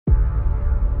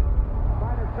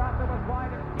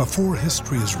Before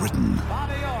history is written,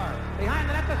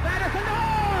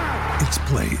 it's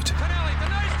played.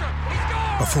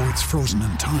 Before it's frozen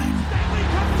in time,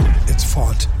 it's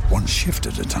fought one shift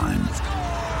at a time.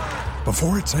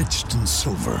 Before it's etched in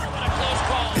silver,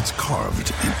 it's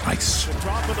carved in ice.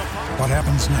 What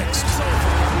happens next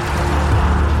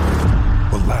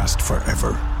will last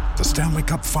forever. The Stanley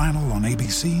Cup Final on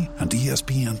ABC and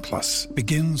ESPN Plus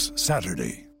begins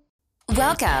Saturday.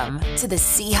 Welcome to the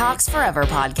Seahawks Forever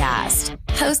podcast,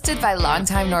 hosted by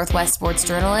longtime Northwest sports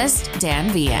journalist Dan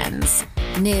Viens.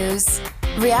 News,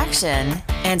 reaction,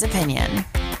 and opinion.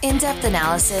 In-depth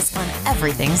analysis on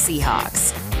everything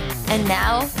Seahawks. And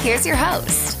now, here's your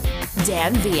host,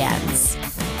 Dan Viens.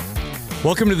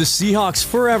 Welcome to the Seahawks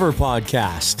Forever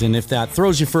podcast. And if that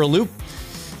throws you for a loop,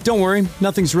 don't worry,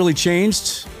 nothing's really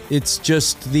changed. It's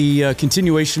just the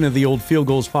continuation of the old Field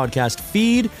Goals podcast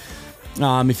feed.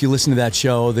 If you listen to that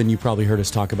show, then you probably heard us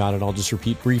talk about it. I'll just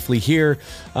repeat briefly here.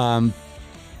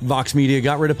 Vox Media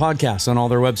got rid of podcasts on all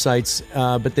their websites,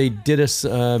 but they did us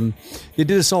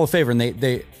all a favor, and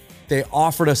they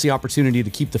offered us the opportunity to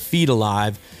keep the feed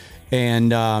alive. And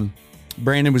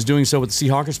Brandon was doing so with the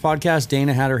Seahawkers podcast.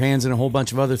 Dana had her hands in a whole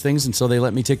bunch of other things, and so they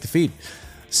let me take the feed.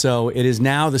 So it is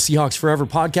now the Seahawks Forever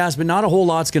podcast, but not a whole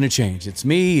lot's going to change. It's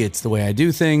me. It's the way I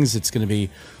do things. It's going to be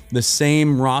the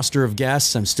same roster of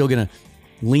guests. I'm still going to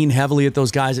lean heavily at those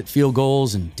guys at Field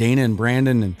Goals and Dana and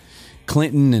Brandon and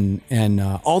Clinton and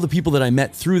all the people that I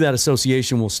met through that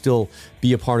association will still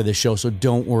be a part of this show. So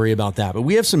don't worry about that. But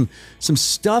we have some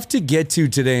stuff to get to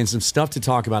today and some stuff to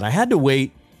talk about. I had to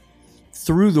wait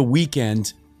through the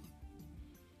weekend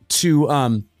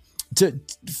for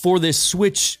this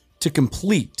switch to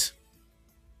complete.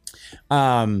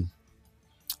 There's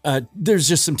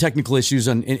just some technical issues,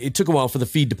 and it took a while for the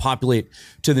feed to populate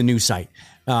to the new site.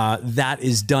 That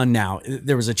is done now.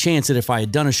 There was a chance that if I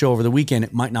had done a show over the weekend,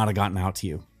 it might not have gotten out to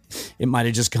you. It might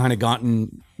have just kind of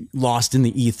gotten lost in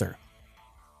the ether.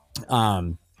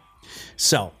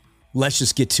 So let's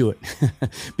just get to it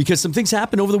because some things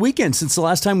happened over the weekend since the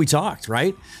last time we talked,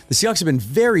 right? The Seahawks have been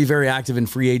very, very active in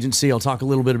free agency. I'll talk a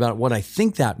little bit about what I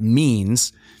think that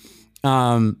means.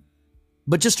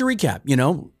 But just to recap,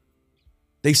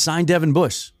 they signed Devin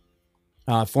Bush,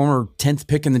 former 10th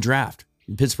pick in the draft,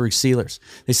 Pittsburgh Steelers.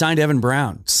 They signed Evan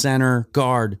Brown, center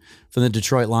guard from the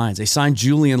Detroit Lions. They signed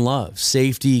Julian Love,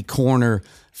 safety corner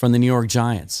from the New York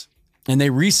Giants. And they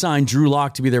re-signed Drew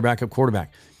Lock to be their backup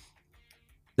quarterback.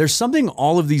 There's something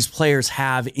all of these players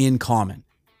have in common.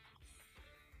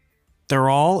 They're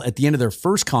all at the end of their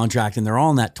first contract, and they're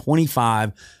all in that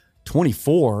 25,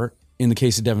 24 in the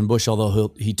case of Devin Bush,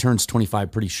 although he turns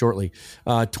 25 pretty shortly.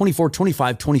 24,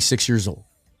 25, 26 years old.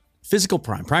 Physical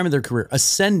prime of their career.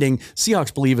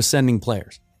 Seahawks believe ascending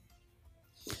players.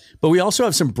 But we also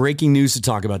have some breaking news to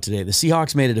talk about today. The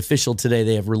Seahawks made it official today.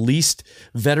 They have released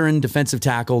veteran defensive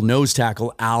tackle, nose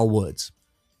tackle, Al Woods.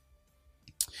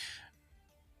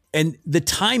 And the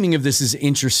timing of this is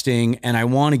interesting, and I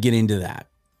want to get into that.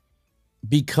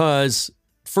 Because,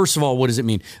 first of all, what does it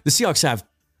mean? The Seahawks have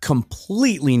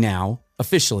completely now,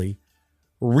 officially,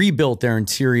 rebuilt their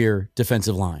interior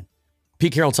defensive line.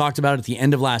 Pete Carroll talked about it at the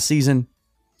end of last season,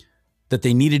 that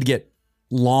they needed to get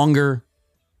longer,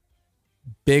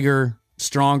 bigger,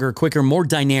 stronger, quicker, more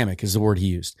dynamic is the word he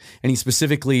used. And he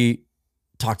specifically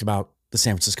talked about the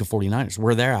San Francisco 49ers,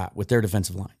 where they're at with their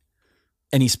defensive line.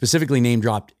 And he specifically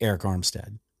name-dropped Eric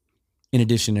Armstead, in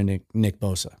addition to Nick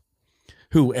Bosa,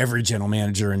 who every general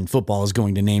manager in football is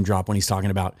going to name-drop when he's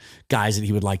talking about guys that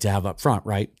he would like to have up front,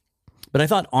 right? But I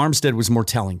thought Armstead was more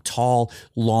telling. Tall,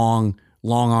 long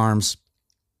arms.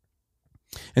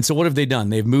 And so what have they done?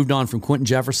 They've moved on from Quentin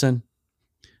Jefferson.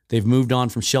 They've moved on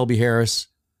from Shelby Harris.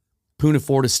 Poona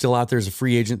Ford is still out there as a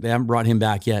free agent. They haven't brought him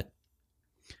back yet.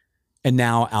 And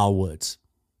now Al Woods.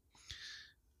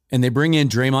 And they bring in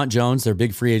Draymond Jones, their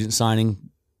big free agent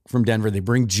signing from Denver. They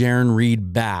bring Jaron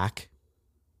Reed back.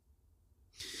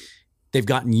 They've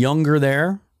gotten younger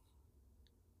there.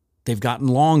 They've gotten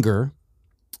longer.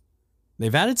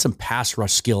 They've added some pass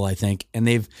rush skill, I think.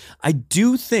 And I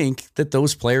do think that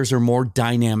those players are more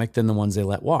dynamic than the ones they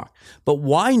let walk. But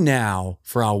why now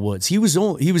for Al Woods? He was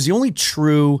the only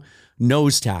true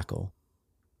nose tackle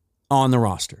on the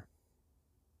roster.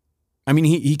 I mean,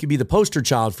 he could be the poster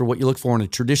child for what you look for in a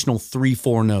traditional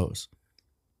 3-4 nose.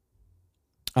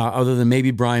 Other than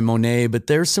maybe Brian Monet, but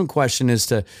there's some question as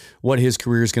to what his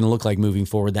career is going to look like moving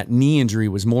forward. That knee injury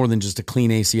was more than just a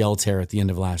clean ACL tear at the end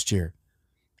of last year.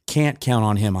 Can't count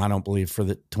on him, I don't believe, for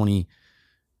the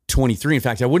 2023. In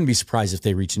fact, I wouldn't be surprised if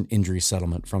they reach an injury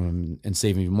settlement from him and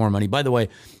save even more money. By the way,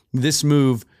 this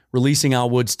move, releasing Al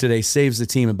Woods today, saves the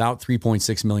team about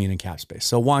 $3.6 million in cap space.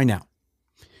 So why now?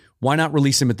 Why not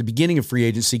release him at the beginning of free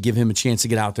agency, give him a chance to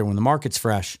get out there when the market's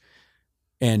fresh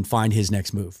and find his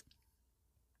next move?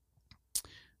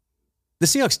 The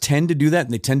Seahawks tend to do that,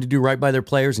 and they tend to do right by their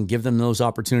players and give them those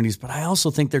opportunities, but I also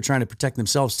think they're trying to protect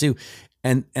themselves too.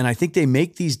 And I think they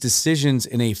make these decisions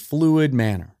in a fluid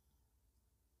manner.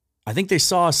 I think they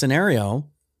saw a scenario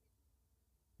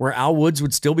where Al Woods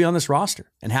would still be on this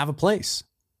roster and have a place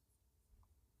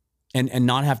and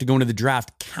not have to go into the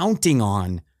draft counting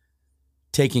on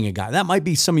taking a guy. That might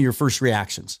be some of your first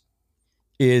reactions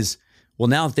is, well,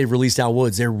 now that they've released Al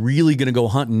Woods, they're really going to go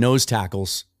hunting nose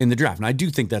tackles in the draft. And I do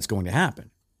think that's going to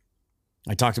happen.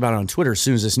 I talked about it on Twitter as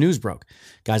soon as this news broke.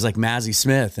 Guys like Mazi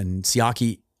Smith and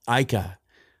Siaki Ika,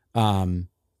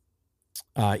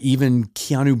 even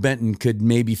Keanu Benton could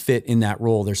maybe fit in that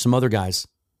role. There's some other guys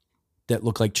that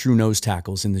look like true nose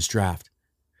tackles in this draft.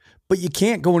 But you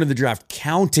can't go into the draft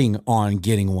counting on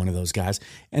getting one of those guys.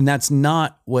 And that's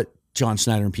not what John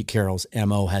Schneider and Pete Carroll's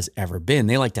MO has ever been.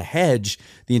 They like to hedge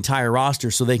the entire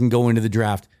roster so they can go into the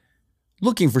draft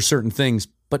looking for certain things,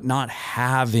 but not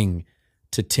having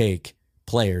to take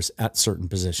players at certain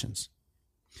positions.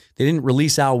 They didn't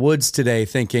release Al Woods today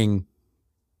thinking,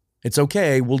 it's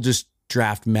okay, we'll just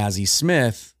draft Mazi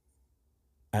Smith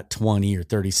at 20 or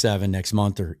 37 next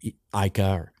month, or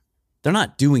Ika. They're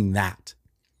not doing that.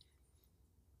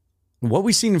 What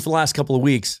we've seen for the last couple of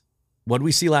weeks, what did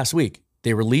we see last week?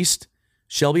 They released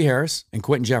Shelby Harris and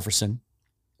Quentin Jefferson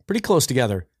pretty close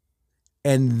together.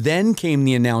 And then came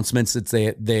the announcements that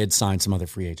they had signed some other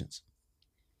free agents.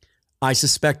 I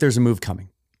suspect there's a move coming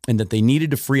and that they needed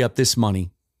to free up this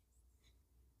money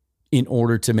in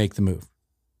order to make the move.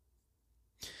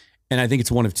 And I think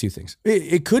it's one of two things.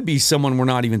 It could be someone we're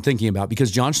not even thinking about,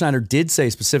 because John Schneider did say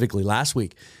specifically last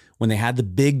week when they had the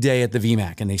big day at the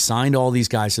VMAC and they signed all these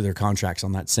guys to their contracts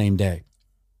on that same day.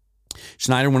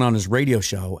 Schneider went on his radio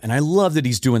show, and I love that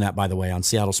he's doing that, by the way, on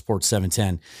Seattle Sports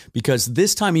 710, because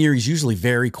this time of year, he's usually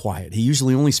very quiet. He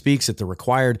usually only speaks at the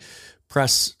required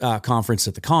press conference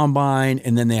at the Combine,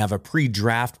 and then they have a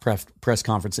pre-draft press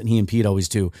conference that he and Pete always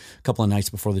do a couple of nights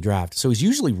before the draft. So he's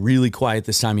usually really quiet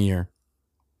this time of year.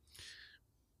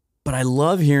 But I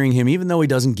love hearing him, even though he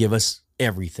doesn't give us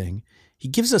everything. He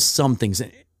gives us some things,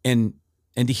 and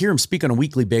to hear him speak on a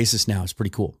weekly basis now is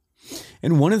pretty cool.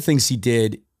 And one of the things he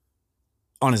did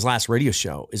on his last radio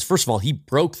show is, first of all, he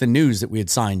broke the news that we had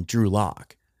signed Drew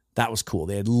Lock. That was cool.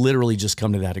 They had literally just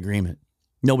come to that agreement.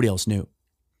 Nobody else knew.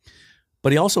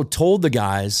 But he also told the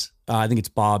guys, I think it's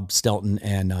Bob Stelton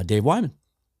and Dave Wyman,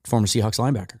 former Seahawks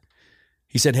linebacker.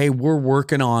 He said, hey, we're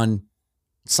working on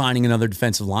signing another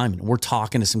defensive lineman. We're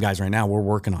talking to some guys right now. We're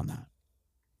working on that.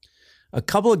 A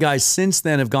couple of guys since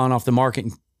then have gone off the market,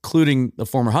 including the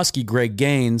former Husky, Greg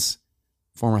Gaines,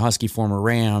 former Husky, former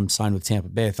Ram, signed with Tampa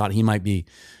Bay. I thought he might be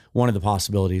one of the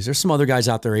possibilities. There's some other guys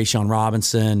out there, Ashawn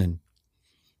Robinson and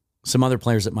some other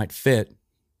players that might fit.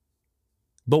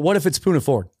 But what if it's Poona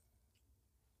Ford?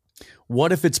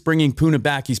 What if it's bringing Poona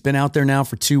back? He's been out there now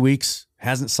for 2 weeks,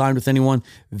 hasn't signed with anyone.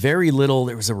 Very little.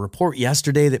 There was a report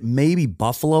yesterday that maybe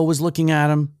Buffalo was looking at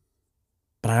him,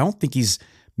 but I don't think he's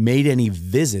made any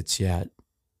visits yet.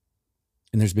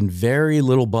 And there's been very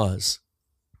little buzz.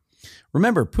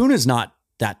 Remember, Poona's not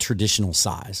that traditional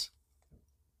size.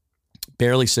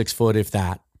 Barely 6 foot, if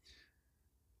that.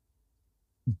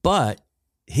 But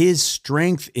his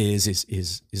strength is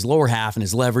his lower half and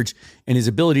his leverage and his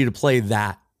ability to play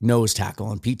that nose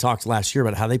tackle. And Pete talked last year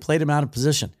about how they played him out of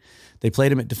position. They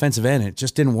played him at defensive end, and it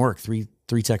just didn't work. Three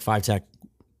tech, 5 tech.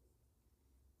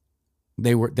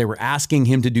 They were asking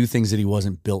him to do things that he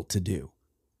wasn't built to do.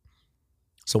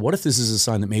 So what if this is a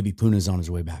sign that maybe Poona's on his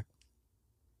way back?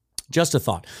 Just a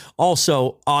thought.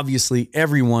 Also, obviously,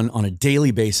 everyone on a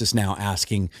daily basis now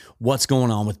asking what's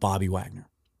going on with Bobby Wagner.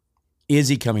 Is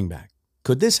he coming back?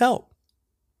 Could this help?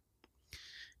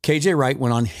 KJ Wright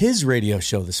went on his radio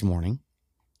show this morning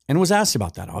and was asked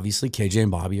about that. Obviously, KJ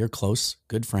and Bobby are close,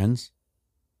 good friends.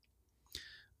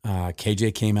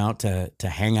 KJ came out to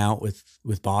hang out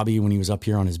with Bobby when he was up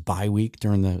here on his bye week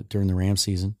during the Ram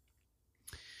season.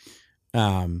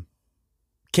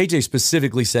 KJ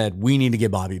specifically said, we need to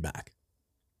get Bobby back.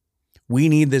 We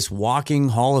need this walking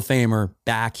Hall of Famer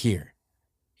back here.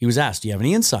 He was asked, do you have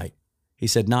any insight? He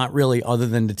said, not really, other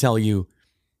than to tell you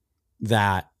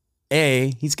that,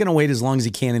 A, he's going to wait as long as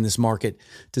he can in this market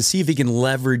to see if he can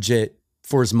leverage it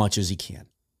for as much as he can.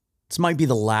 This might be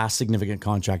the last significant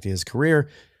contract of his career.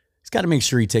 He's got to make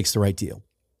sure he takes the right deal.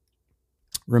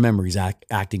 Remember, he's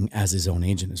acting as his own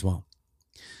agent as well.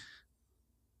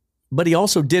 But he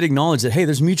also did acknowledge that, hey,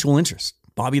 there's mutual interest.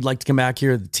 Bobby'd like to come back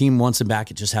here. The team wants him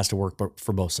back. It just has to work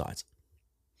for both sides.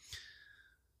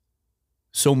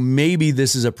 So maybe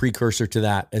this is a precursor to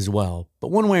that as well. But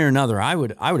one way or another, I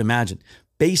would imagine,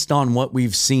 based on what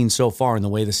we've seen so far in the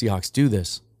way the Seahawks do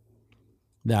this,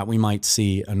 that we might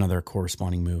see another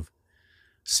corresponding move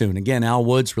soon. Again, Al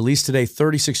Woods released today,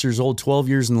 36 years old, 12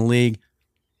 years in the league.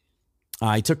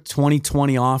 He took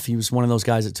 2020 off. He was one of those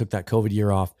guys that took that COVID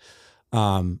year off.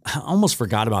 I almost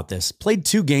forgot about this. Played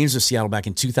 2 games with Seattle back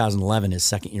in 2011, his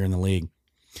second year in the league.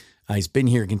 He's been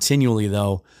here continually,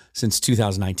 though, since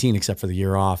 2019, except for the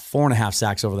year off. 4.5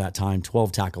 sacks over that time,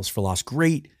 12 tackles for loss.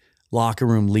 Great locker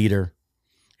room leader.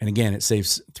 And again, it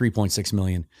saves $3.6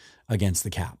 million against the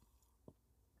cap.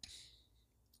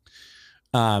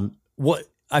 What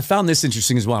I found this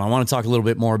interesting as well. I want to talk a little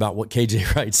bit more about what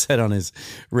KJ Wright said on his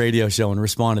radio show and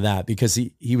respond to that, because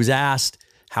he was asked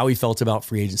how he felt about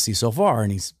free agency so far,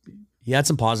 and he had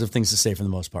some positive things to say for the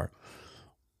most part.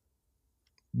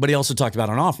 But he also talked about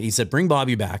on offense. He said, bring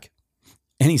Bobby back.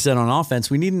 And he said on offense,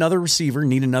 we need another receiver,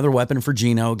 need another weapon for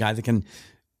Geno, a guy that can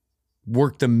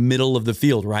work the middle of the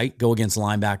field, right? Go against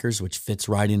linebackers, which fits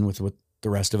right in with what the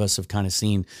rest of us have kind of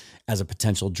seen as a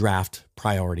potential draft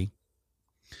priority.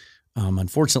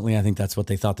 Unfortunately, I think that's what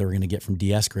they thought they were going to get from D.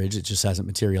 Eskridge. It just hasn't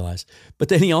materialized. But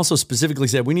then he also specifically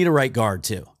said, we need a right guard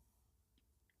too.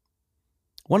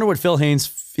 Wonder what Phil Haynes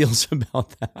feels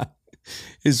about that.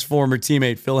 His former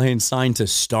teammate, Phil Haynes, signed to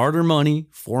starter money,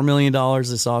 $4 million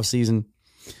this offseason.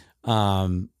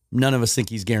 None of us think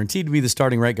he's guaranteed to be the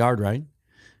starting right guard, right?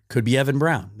 Could be Evan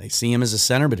Brown. They see him as a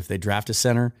center, but if they draft a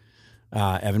center,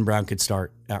 Evan Brown could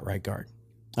start at right guard.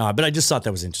 But I just thought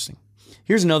that was interesting.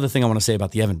 Here's another thing I want to say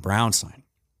about the Evan Brown signing.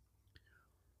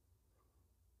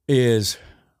 Is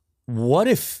what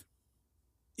if,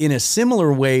 in a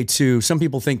similar way to some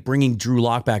people think bringing Drew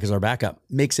Lock back as our backup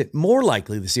makes it more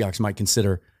likely the Seahawks might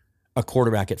consider a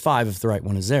quarterback at 5 if the right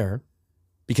one is there,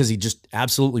 because he just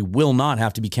absolutely will not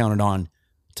have to be counted on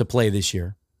to play this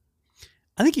year.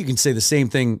 I think you can say the same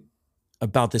thing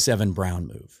about this Evan Brown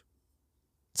move.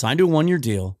 Signed to a 1-year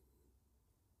deal.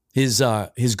 His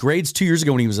grades 2 years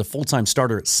ago when he was a full-time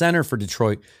starter at center for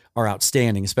Detroit are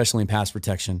outstanding, especially in pass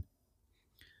protection.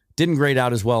 Didn't grade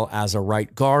out as well as a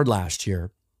right guard last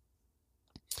year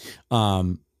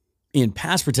in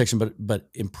pass protection, but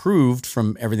improved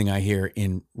from everything I hear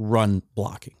in run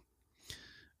blocking.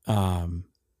 But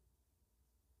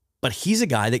he's a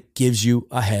guy that gives you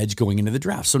a hedge going into the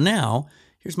draft. So now,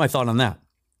 here's my thought on that.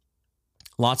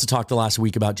 Lots of talk the last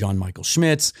week about John Michael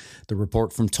Schmitz, the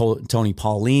report from Tony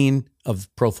Pauline of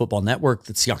Pro Football Network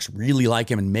that Seahawks really like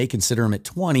him and may consider him at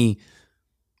 20,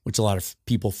 which a lot of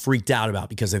people freaked out about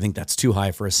because they think that's too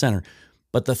high for a center.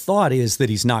 But the thought is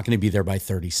that he's not going to be there by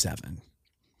 37.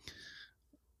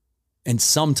 And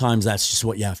sometimes that's just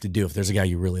what you have to do if there's a guy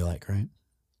you really like, right?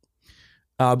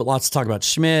 But lots to talk about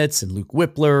Schmitz and Luke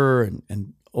Whippler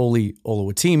and Oli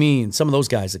Oluwatimi and some of those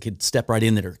guys that could step right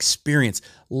in that are experienced.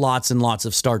 Lots and lots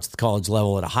of starts at the college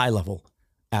level at a high level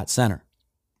at center.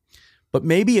 But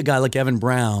maybe a guy like Evan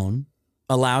Brown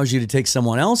allows you to take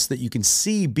someone else that you can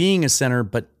see being a center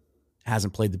but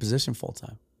hasn't played the position full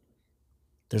time.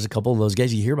 There's a couple of those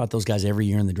guys. You hear about those guys every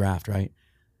year in the draft, right?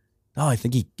 Oh, I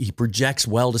think he projects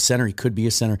well to center. He could be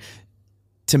a center.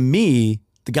 To me,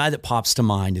 the guy that pops to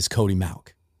mind is Cody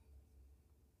Mauch.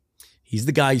 He's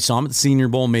the guy, you saw him at the Senior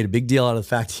Bowl, made a big deal out of the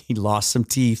fact he lost some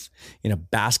teeth in a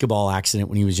basketball accident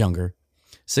when he was younger.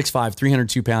 6'5",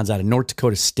 302 pounds out of North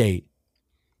Dakota State.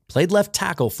 Played left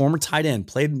tackle, former tight end,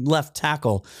 played left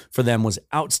tackle for them, was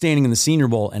outstanding in the Senior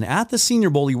Bowl. And at the Senior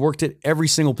Bowl, he worked at every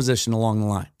single position along the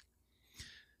line.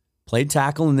 Played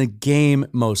tackle in the game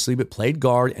mostly, but played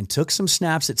guard and took some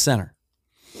snaps at center.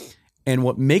 And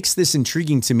what makes this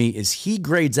intriguing to me is he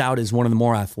grades out as one of the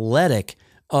more athletic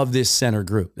of this center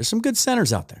group. There's some good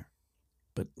centers out there,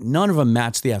 but none of them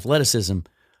match the athleticism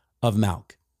of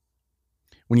Mauch.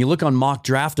 When you look on Mock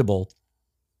Draftable,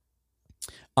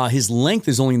 his length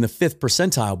is only in the 5th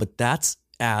percentile, but that's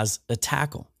as a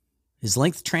tackle. His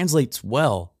length translates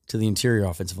well to the interior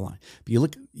offensive line.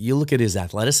 But you look at his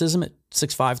athleticism at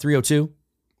 6'5", 302.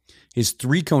 His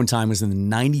 3-cone time was in the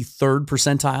 93rd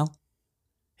percentile.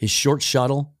 His short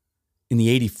shuttle in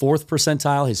the 84th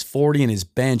percentile. His 40 and his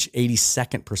bench,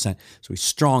 82nd percent. So he's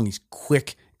strong, he's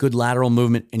quick, good lateral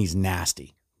movement, and he's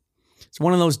nasty. It's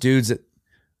one of those dudes that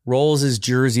rolls his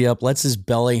jersey up, lets his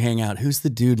belly hang out. Who's the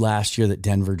dude last year that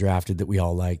Denver drafted that we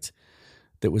all liked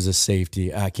that was a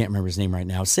safety? I can't remember his name right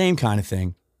now. Same kind of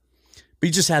thing. But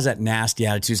he just has that nasty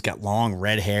attitude. He's got long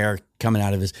red hair coming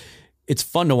out of his... It's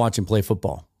fun to watch him play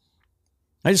football.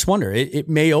 I just wonder, it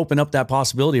may open up that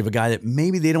possibility of a guy that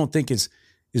maybe they don't think is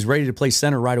ready to play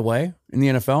center right away in the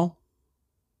NFL.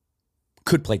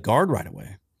 Could play guard right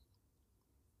away.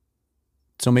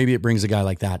 So maybe it brings a guy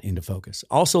like that into focus.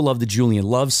 Also love the Julian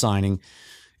Love signing.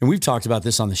 And we've talked about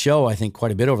this on the show, I think,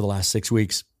 quite a bit over the last 6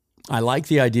 weeks. I like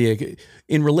the idea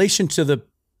in relation to the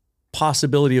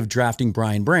possibility of drafting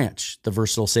Brian Branch, the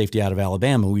versatile safety out of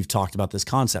Alabama. We've talked about this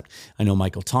concept. I know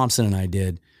Michael Thompson and I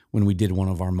did when we did one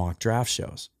of our mock draft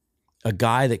shows. A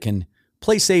guy that can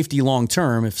play safety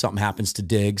long-term if something happens to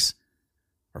Diggs,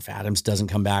 or if Adams doesn't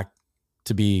come back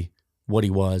to be what he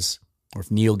was, or if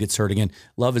Neal gets hurt again.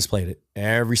 Love has played at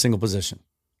every single position.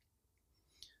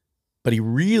 But he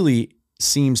really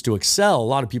seems to excel. A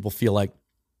lot of people feel like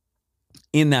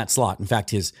in that slot. In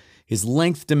fact, his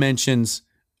length dimensions,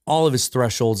 all of his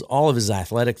thresholds, all of his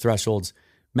athletic thresholds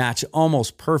match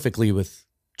almost perfectly with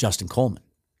Justin Coleman,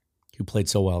 who played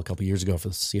so well a couple years ago for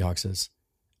the Seahawks as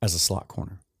a slot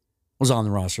corner. Was on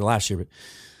the roster last year, but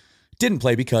didn't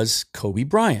play because Kobe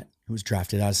Bryant, who was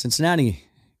drafted out of Cincinnati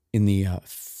in the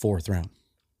 4th round,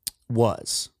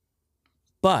 was.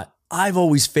 But I've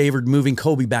always favored moving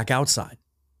Kobe back outside.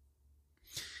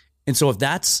 And so if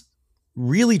that's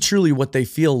really truly what they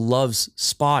feel Love's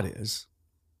spot is,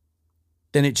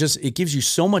 then it gives you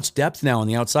so much depth now on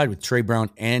the outside with Trey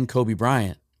Brown and Kobe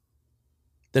Bryant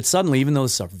that suddenly, even though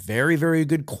it's a very, very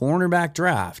good cornerback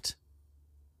draft,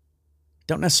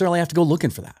 don't necessarily have to go looking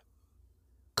for that.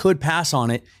 Could pass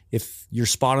on it if your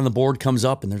spot on the board comes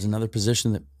up and there's another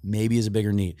position that maybe is a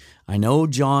bigger need. I know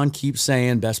John keeps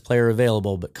saying best player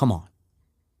available, but come on.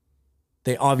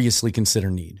 They obviously consider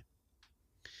need.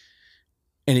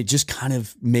 And it just kind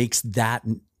of makes that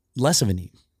less of a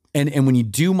need. And when you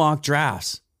do mock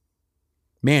drafts,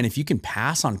 man, if you can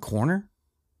pass on corner,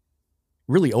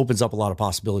 really opens up a lot of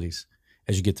possibilities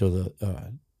as you get through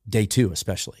the day 2,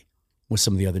 especially with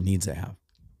some of the other needs they have.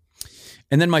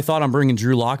 And then my thought on bringing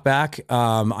Drew Lock back,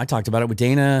 I talked about it with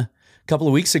Dana a couple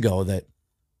of weeks ago, that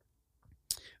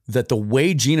the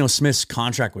way Geno Smith's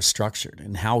contract was structured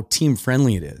and how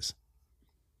team-friendly it is,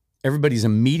 everybody's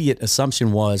immediate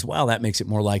assumption was, well, that makes it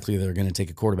more likely they're going to take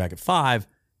a quarterback at 5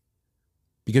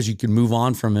 because you can move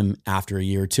on from him after a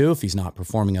year or 2 if he's not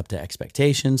performing up to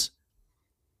expectations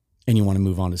and you want to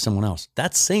move on to someone else.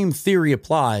 That same theory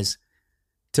applies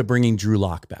to bringing Drew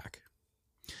Lock back.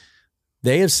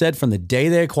 They have said from the day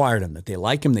they acquired him that they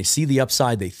like him, they see the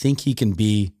upside, they think he can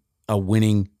be a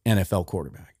winning NFL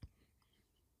quarterback.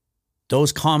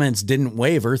 Those comments didn't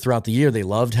waver throughout the year. They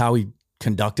loved how he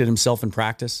conducted himself in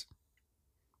practice,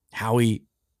 how he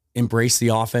embraced the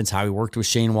offense, how he worked with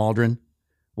Shane Waldron,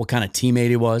 what kind of teammate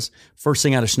he was. First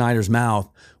thing out of Schneider's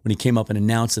mouth when he came up and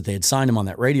announced that they had signed him on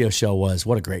that radio show was,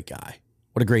 what a great guy.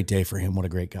 What a great day for him. What a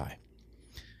great guy.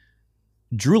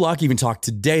 Drew Lock even talked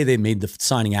today. They made the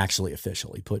signing actually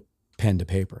official. He put pen to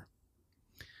paper.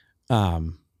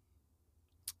 Talked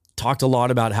a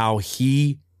lot about how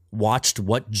he watched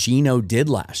what Geno did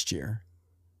last year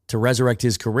to resurrect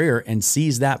his career and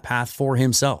sees that path for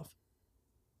himself.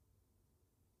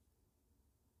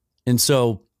 And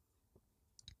so,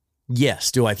 yes,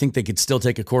 do I think they could still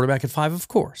take a quarterback at 5? Of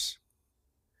course.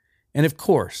 And of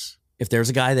course, if there's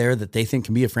a guy there that they think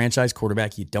can be a franchise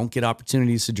quarterback, you don't get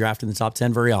opportunities to draft in the top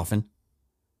 10 very often,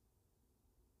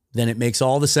 then it makes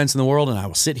all the sense in the world. And I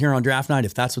will sit here on draft night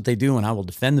if that's what they do, and I will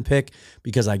defend the pick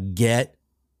because I get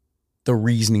the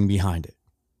reasoning behind it.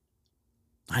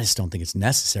 I just don't think it's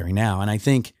necessary now. And I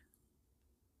think,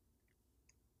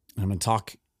 I'm going to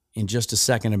talk in just a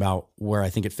second about where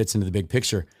I think it fits into the big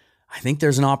picture. I think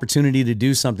there's an opportunity to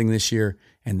do something this year,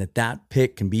 and that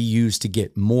pick can be used to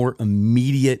get more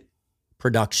immediate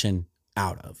production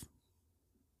out of.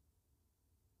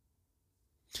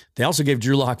 They also gave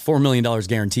Drew Lock $4 million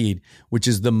guaranteed, which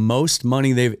is the most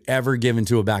money they've ever given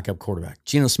to a backup quarterback.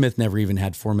 Geno Smith never even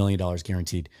had $4 million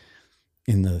guaranteed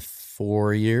in the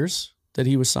 4 years that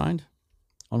he was signed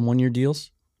on one-year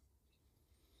deals.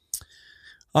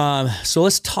 So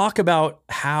let's talk about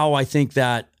how I think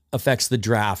that affects the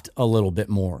draft a little bit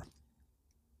more.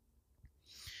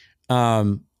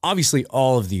 Obviously,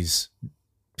 all of these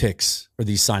picks or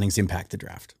these signings impact the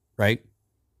draft, right?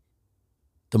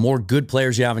 The more good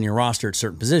players you have in your roster at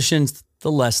certain positions,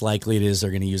 the less likely it is they're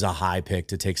going to use a high pick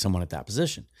to take someone at that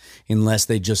position, unless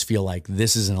they just feel like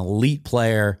this is an elite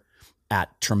player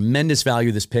at tremendous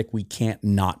value. This pick, we can't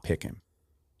not pick him.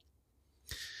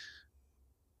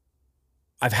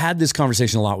 I've had this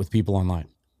conversation a lot with people online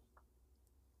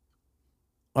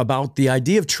about the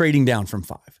idea of trading down from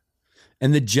 5.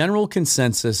 And the general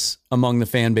consensus among the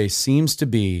fan base seems to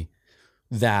be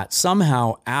that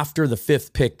somehow after the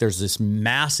 5th pick, there's this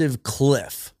massive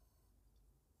cliff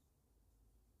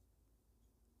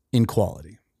in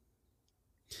quality.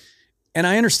 And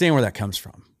I understand where that comes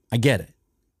from. I get it.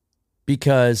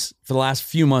 Because for the last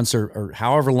few months or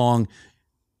however long,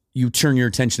 you turn your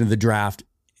attention to the draft,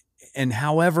 and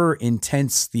however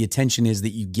intense the attention is that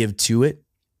you give to it,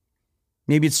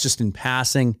 maybe it's just in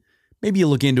passing, maybe you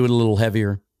look into it a little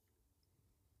heavier.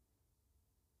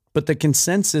 But the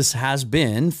consensus has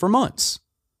been for months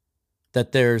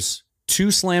that there's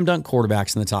 2 slam dunk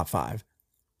quarterbacks in the top 5,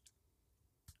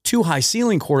 2 high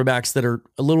ceiling quarterbacks that are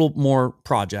a little more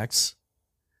projects,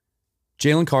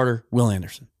 Jalen Carter, Will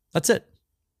Anderson. That's it.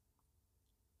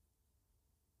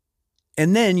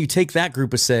 And then you take that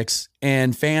group of 6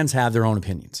 and fans have their own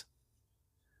opinions.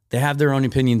 They have their own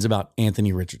opinions about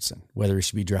Anthony Richardson, whether he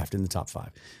should be drafted in the top 5,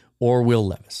 or Will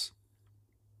Levis.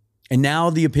 And now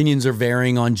the opinions are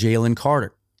varying on Jalen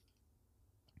Carter.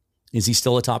 Is he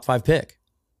still a top 5 pick?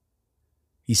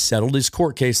 He settled his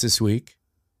court case this week,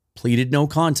 pleaded no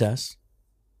contest.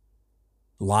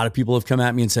 A lot of people have come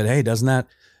at me and said, hey, isn't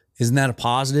that a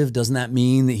positive? Doesn't that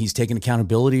mean that he's taking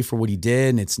accountability for what he did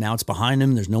and it's behind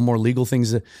him? There's no more legal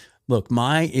things. Look,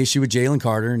 my issue with Jalen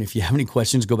Carter, and if you have any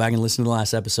questions, go back and listen to the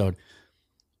last episode,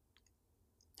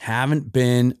 haven't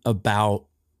been about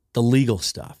the legal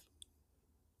stuff.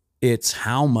 It's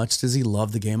how much does he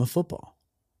love the game of football?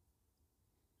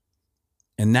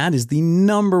 And that is the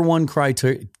number one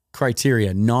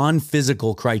criteria,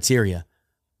 non-physical criteria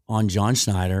on John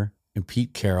Schneider and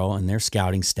Pete Carroll and their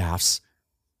scouting staff's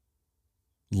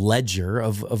ledger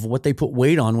of what they put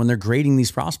weight on when they're grading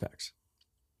these prospects.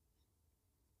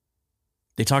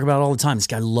 They talk about it all the time. This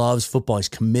guy loves football. He's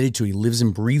committed to it. He lives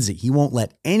and breathes it. He won't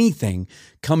let anything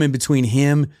come in between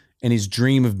him and his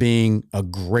dream of being a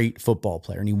great football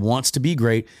player. And he wants to be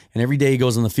great. And every day he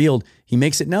goes on the field, he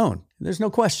makes it known. There's no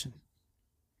question.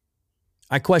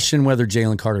 I question whether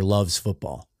Jalen Carter loves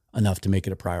football enough to make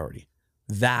it a priority.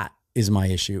 That is my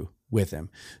issue with him.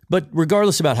 But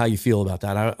regardless about how you feel about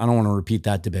that, I don't want to repeat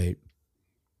that debate.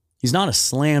 He's not a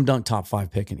slam dunk top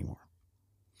 5 pick anymore.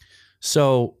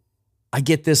 So I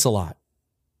get this a lot.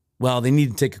 Well, they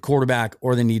need to take a quarterback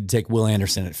or they need to take Will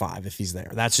Anderson at 5 if he's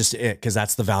there. That's just it, because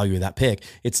that's the value of that pick.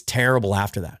 It's terrible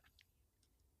after that.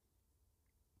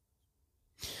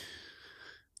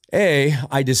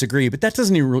 I disagree, but that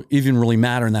doesn't even really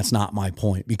matter, and that's not my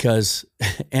point, because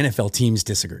NFL teams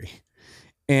disagree.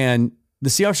 And the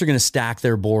Seahawks are going to stack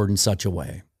their board in such a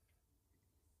way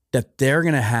that they're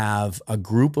going to have a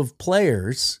group of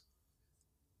players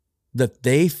that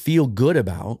they feel good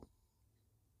about.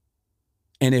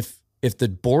 And if the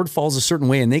board falls a certain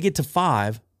way and they get to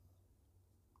 5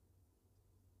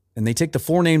 and they take the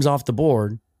 4 names off the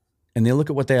board and they look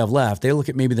at what they have left, they look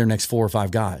at maybe their next 4 or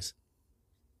 5 guys.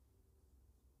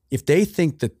 If they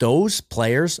think that those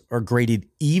players are graded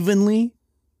evenly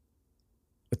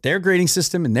with their grading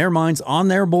system in their minds on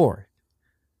their board,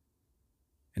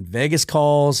 and Vegas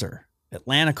calls or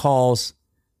Atlanta calls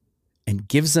and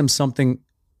gives them something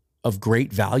of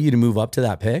great value to move up to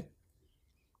that pick,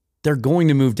 they're going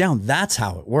to move down. That's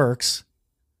how it works.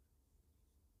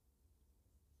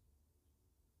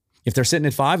 If they're sitting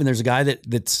at 5 and there's a guy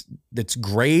that's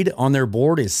grade on their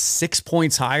board is 6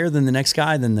 points higher than the next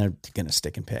guy, then they're going to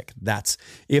stick and pick. That's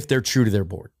if they're true to their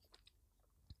board.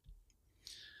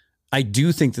 I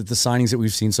do think that the signings that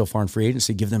we've seen so far in free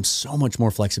agency give them so much more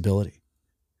flexibility.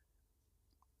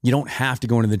 You don't have to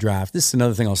go into the draft. This is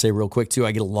another thing I'll say real quick too.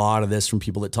 I get a lot of this from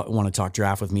people that want to talk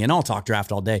draft with me, and I'll talk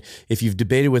draft all day. If you've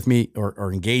debated with me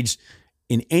or engaged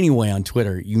in any way on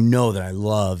Twitter, you know that I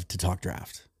love to talk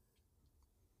draft.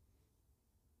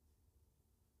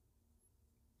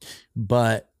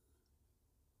 But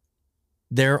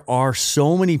there are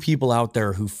so many people out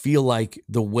there who feel like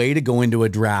the way to go into a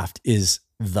draft is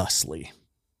thusly.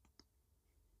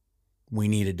 We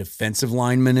need a defensive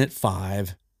lineman at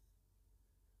 5.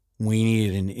 We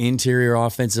need an interior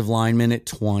offensive lineman at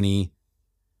 20.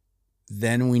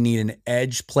 Then we need an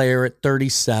edge player at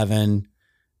 37.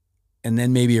 And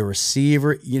then maybe a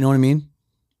receiver. You know what I mean?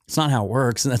 It's not how it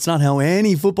works. And that's not how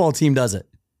any football team does it.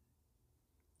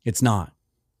 It's not.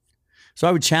 So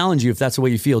I would challenge you, if that's the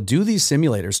way you feel, do these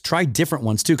simulators. Try different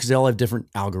ones too, because they all have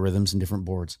different algorithms and different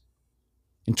boards.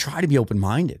 And try to be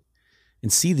open-minded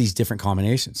and see these different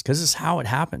combinations, because it's how it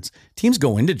happens. Teams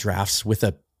go into drafts with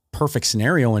a perfect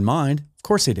scenario in mind. Of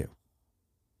course they do.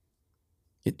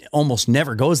 It almost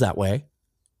never goes that way.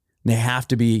 They have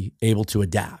to be able to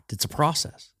adapt. It's a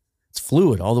process. It's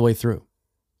fluid all the way through.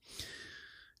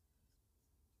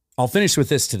 I'll finish with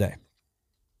this today.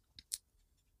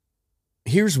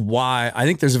 Here's why I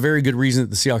think there's a very good reason that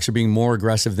the Seahawks are being more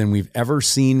aggressive than we've ever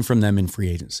seen from them in free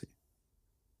agency.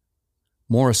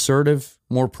 More assertive,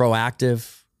 more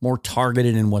proactive, more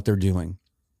targeted in what they're doing.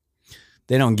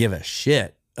 They don't give a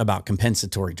shit about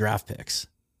compensatory draft picks,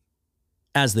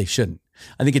 as they shouldn't.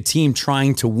 I think a team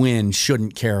trying to win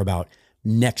shouldn't care about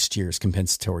next year's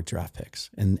compensatory draft picks.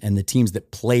 And the teams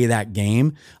that play that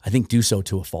game, I think, do so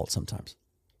to a fault sometimes.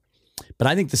 But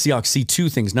I think the Seahawks see two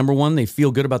things. Number one, they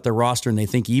feel good about their roster, and they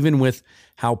think even with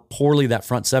how poorly that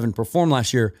front seven performed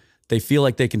last year, they feel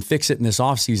like they can fix it in this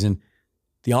offseason.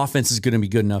 The offense is going to be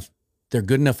good enough. They're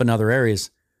good enough in other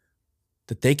areas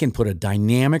that they can put a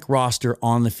dynamic roster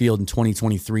on the field in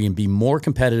 2023 and be more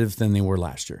competitive than they were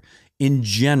last year. In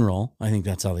general, I think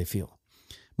that's how they feel.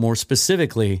 More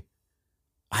specifically,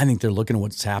 I think they're looking at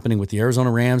what's happening with the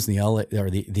Arizona Rams and the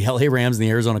LA Rams and the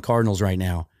Arizona Cardinals right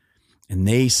now, and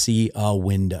they see a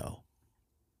window.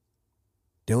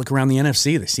 They look around the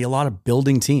NFC. They see a lot of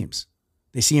building teams.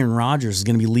 They see Aaron Rodgers is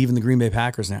going to be leaving the Green Bay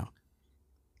Packers now.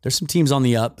 There's some teams on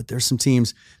the up, but there's some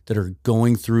teams that are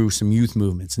going through some youth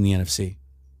movements in the NFC.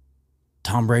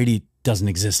 Tom Brady doesn't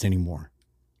exist anymore,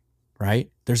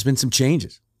 right? There's been some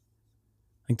changes.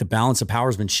 I think the balance of power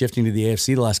has been shifting to the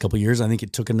AFC the last couple of years. I think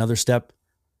it took another step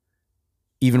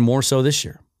even more so this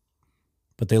year.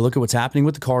 But they look at what's happening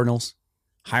with the Cardinals,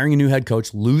 hiring a new head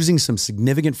coach, losing some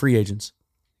significant free agents.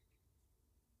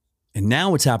 And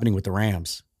now what's happening with the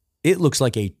Rams. It looks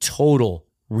like a total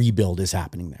rebuild is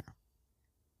happening there.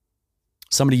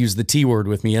 Somebody used the T word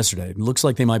with me yesterday. It looks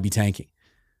like they might be tanking.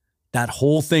 That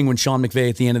whole thing when Sean McVay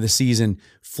at the end of the season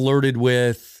flirted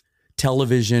with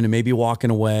television and maybe walking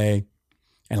away.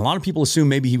 And a lot of people assume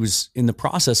maybe he was in the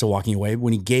process of walking away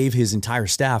when he gave his entire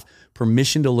staff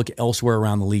permission to look elsewhere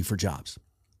around the league for jobs.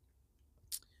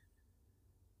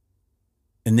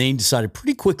 And they decided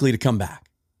pretty quickly to come back.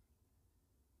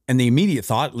 And the immediate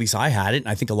thought, at least I had it, and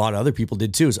I think a lot of other people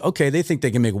did too, is, okay, they think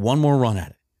they can make one more run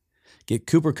at it. Get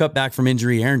Cooper Kupp back from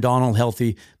injury, Aaron Donald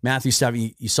healthy, Matthew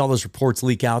Stafford. You saw those reports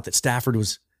leak out that Stafford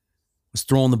was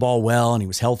throwing the ball well and he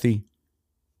was healthy.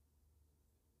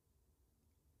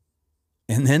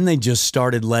 And then they just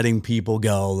started letting people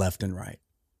go left and right.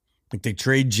 Like they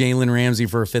trade Jalen Ramsey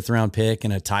for a 5th-round pick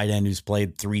and a tight end who's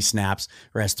played 3 snaps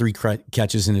or has 3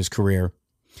 catches in his career.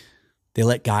 They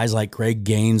let guys like Greg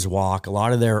Gaines walk. A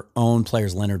lot of their own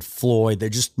players, Leonard Floyd,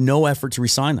 there's just no effort to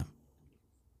re-sign them.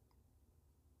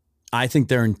 I think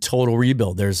they're in total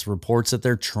rebuild. There's reports that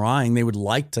they're trying. They would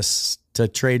like to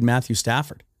trade Matthew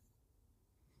Stafford.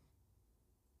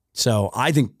 So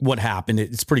I think what happened,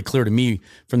 it's pretty clear to me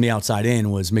from the outside in,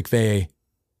 was McVay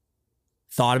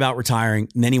thought about retiring,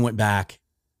 and then he went back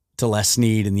to Les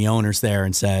Snead and the owners there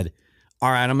and said,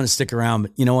 all right, I'm going to stick around,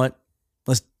 but you know what?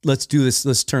 Let's do this.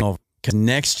 Let's turn over. Because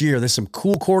next year, there's some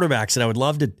cool quarterbacks that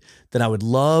I would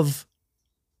love.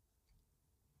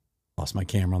 Lost my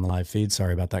camera on the live feed.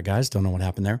 Sorry about that, guys. Don't know what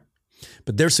happened there.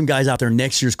 But there's some guys out there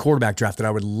next year's quarterback draft that I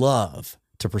would love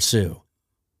to pursue.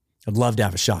 I'd love to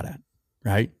have a shot at,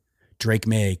 right? Drake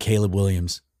May, Caleb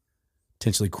Williams,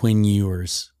 potentially Quinn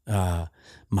Ewers,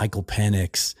 Michael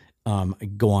Penix.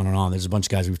 Go on and on. There's a bunch of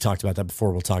guys. We've talked about that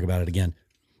before. We'll talk about it again.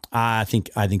 I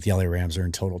think the LA Rams are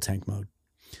in total tank mode.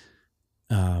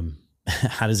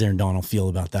 How does Aaron Donald feel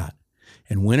about that?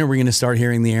 And when are we going to start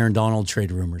hearing the Aaron Donald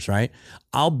trade rumors, right?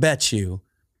 I'll bet you,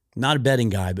 not a betting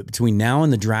guy, but between now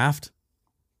and the draft,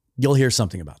 you'll hear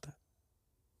something about that.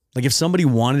 Like if somebody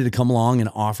wanted to come along and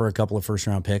offer a couple of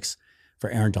 1st-round picks for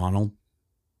Aaron Donald,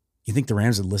 you think the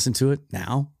Rams would listen to it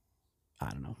now? I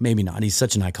don't know. Maybe not. He's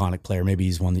such an iconic player. Maybe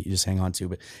he's one that you just hang on to.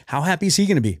 But how happy is he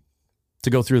going to be to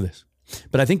go through this?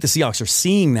 But I think the Seahawks are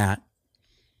seeing that.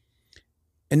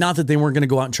 And not that they weren't going to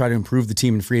go out and try to improve the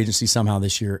team in free agency somehow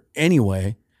this year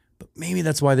anyway, but maybe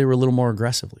that's why they were a little more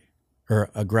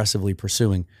aggressively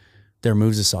pursuing their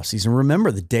moves this offseason. Remember,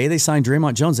 the day they signed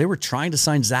Draymond Jones, they were trying to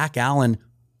sign Zach Allen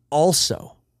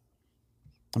also.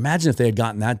 Imagine if they had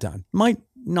gotten that done. Might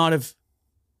not have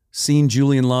seen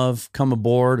Julian Love come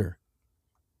aboard or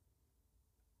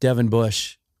Devin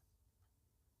Bush,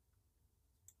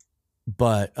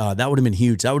 but that would have been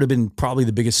huge. That would have been probably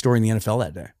the biggest story in the NFL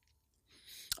that day.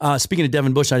 Speaking of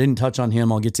Devin Bush, I didn't touch on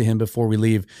him. I'll get to him before we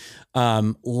leave.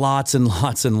 Lots and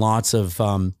lots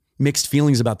of mixed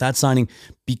feelings about that signing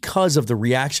because of the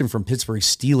reaction from Pittsburgh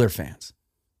Steelers fans.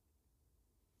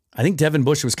 I think Devin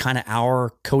Bush was kind of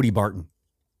our Cody Barton.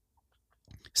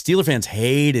 Steelers fans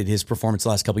hated his performance the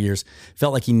last couple of years,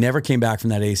 felt like he never came back from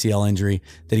that ACL injury,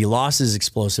 that he lost his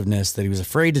explosiveness, that he was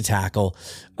afraid to tackle.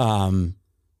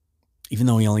 Even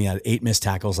though he only had 8 missed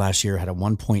tackles last year, had a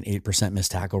 1.8%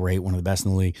 missed tackle rate, one of the best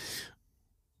in the league.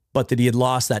 But that he had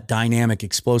lost that dynamic,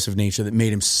 explosive nature that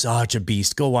made him such a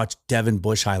beast. Go watch Devin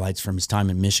Bush highlights from his time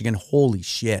in Michigan. Holy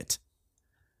shit.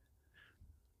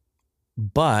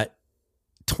 But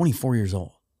 24 years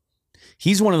old.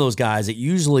 He's one of those guys that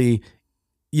usually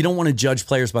you don't want to judge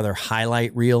players by their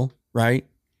highlight reel, right?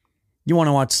 You want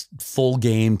to watch full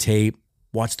game tape,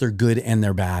 watch their good and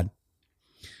their bad.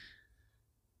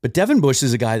 But Devin Bush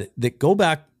is a guy that go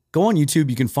on YouTube.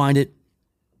 You can find it.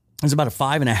 There's about a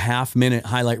 5.5 minute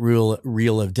highlight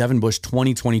reel of Devin Bush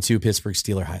 2022 Pittsburgh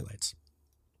Steelers highlights.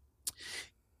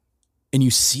 And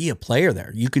you see a player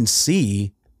there. You can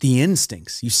see the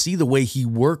instincts. You see the way he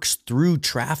works through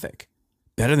traffic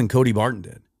better than Cody Barton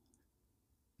did.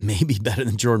 Maybe better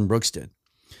than Jordan Brooks did.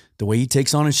 The way he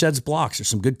takes on and sheds blocks. There's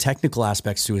some good technical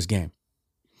aspects to his game.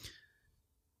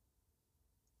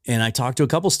 And I talked to a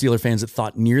couple Steeler fans that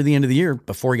thought near the end of the year,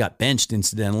 before he got benched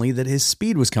incidentally, that his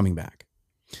speed was coming back.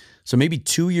 So maybe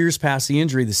 2 years past the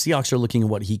injury, the Seahawks are looking at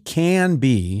what he can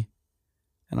be,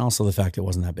 and also the fact it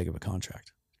wasn't that big of a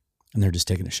contract. And they're just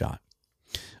taking a shot.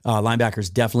 Linebacker is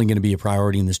definitely going to be a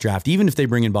priority in this draft, even if they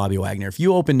bring in Bobby Wagner. If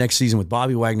you open next season with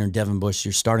Bobby Wagner and Devin Bush,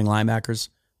 your starting linebackers,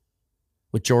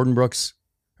 with Jordan Brooks,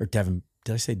 or Devin,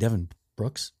 did I say Devin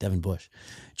Brooks? Devin Bush.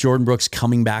 Jordan Brooks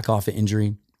coming back off an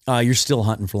injury, you're still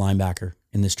hunting for linebacker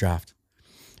in this draft.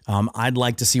 I'd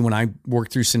like to see, when I work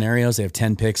through scenarios, they have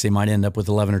 10 picks, they might end up with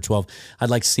 11 or 12. I'd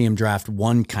like to see him draft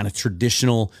one kind of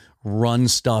traditional run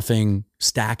stuffing,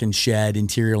 stack and shed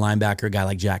interior linebacker, a guy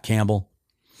like Jack Campbell.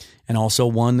 And also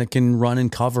one that can run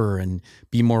and cover and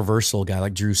be more versatile, a guy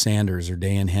like Drew Sanders or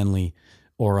Dan Henley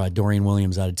or Dorian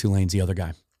Williams out of Tulane's the other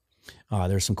guy.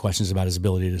 There's some questions about his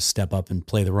ability to step up and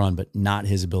play the run, but not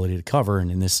his ability to cover. And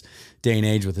in this day and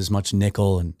age with as much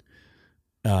nickel and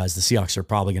as the Seahawks are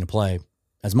probably going to play,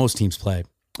 as most teams play,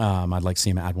 I'd like to see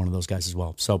him add one of those guys as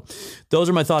well. So those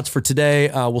are my thoughts for today.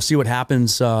 We'll see what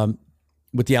happens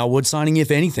with the Al Wood signing,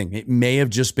 if anything. It may have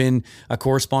just been a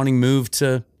corresponding move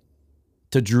to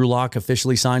Drew Lock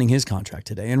officially signing his contract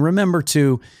today. And remember,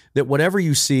 too, that whatever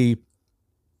you see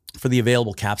for the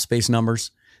available cap space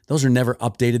numbers, those are never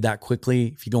updated that quickly.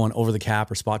 If you go on Over the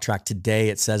Cap or Spot Track today,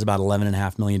 it says about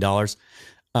 $11.5 million.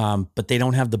 But they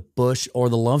don't have the Bush or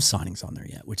the Love signings on there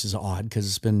yet, which is odd because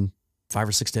it's been 5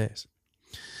 or 6 days.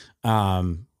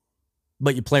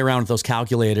 But you play around with those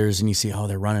calculators and you see,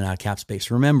 they're running out of cap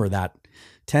space. Remember that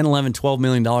 $10, $11, $12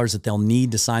 million that they'll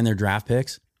need to sign their draft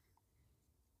picks.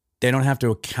 They don't have to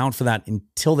account for that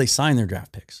until they sign their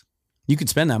draft picks. You can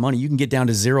spend that money. You can get down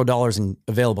to $0 in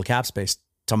available cap space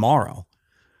tomorrow.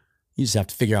 You just have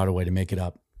to figure out a way to make it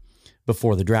up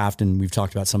before the draft. And we've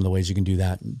talked about some of the ways you can do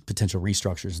that, potential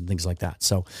restructures and things like that.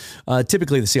 So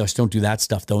typically the Seahawks don't do that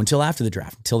stuff though until after the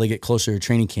draft, until they get closer to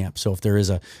training camp. So if there is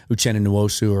a Uchenna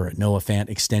Nwosu or a Noah Fant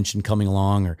extension coming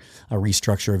along or a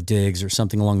restructure of Diggs or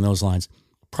something along those lines,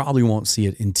 probably won't see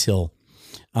it until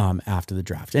after the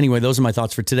draft. Anyway, those are my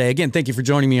thoughts for today. Again, thank you for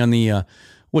joining me on the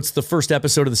what's the first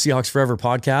episode of the Seahawks Forever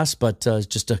podcast, but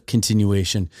just a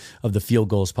continuation of the Field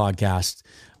Goals podcast.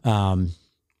 And,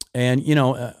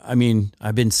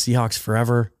 I've been Seahawks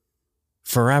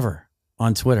forever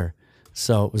on Twitter.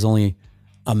 So it was only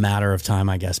a matter of time,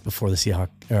 I guess, before the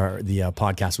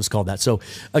podcast was called that. So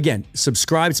again,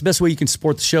 subscribe. It's the best way you can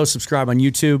support the show. Subscribe on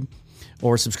YouTube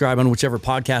or subscribe on whichever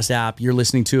podcast app you're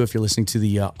listening to. If you're listening to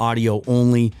the audio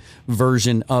only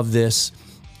version of this,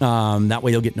 that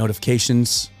way you'll get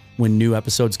notifications when new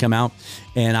episodes come out.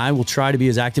 And I will try to be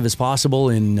as active as possible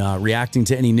in reacting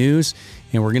to any news.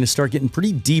 And we're going to start getting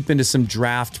pretty deep into some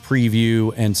draft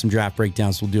preview and some draft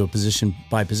breakdowns. We'll do a position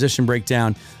by position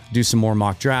breakdown, do some more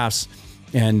mock drafts.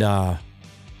 And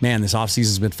man, this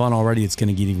offseason's been fun already. It's going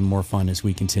to get even more fun as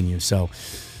we continue. So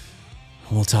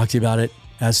we'll talk to you about it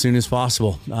as soon as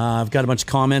possible. I've got a bunch of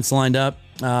comments lined up.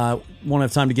 Won't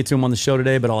have time to get to them on the show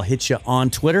today, but I'll hit you on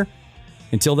Twitter.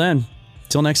 Until then,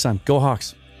 till next time, go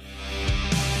Hawks.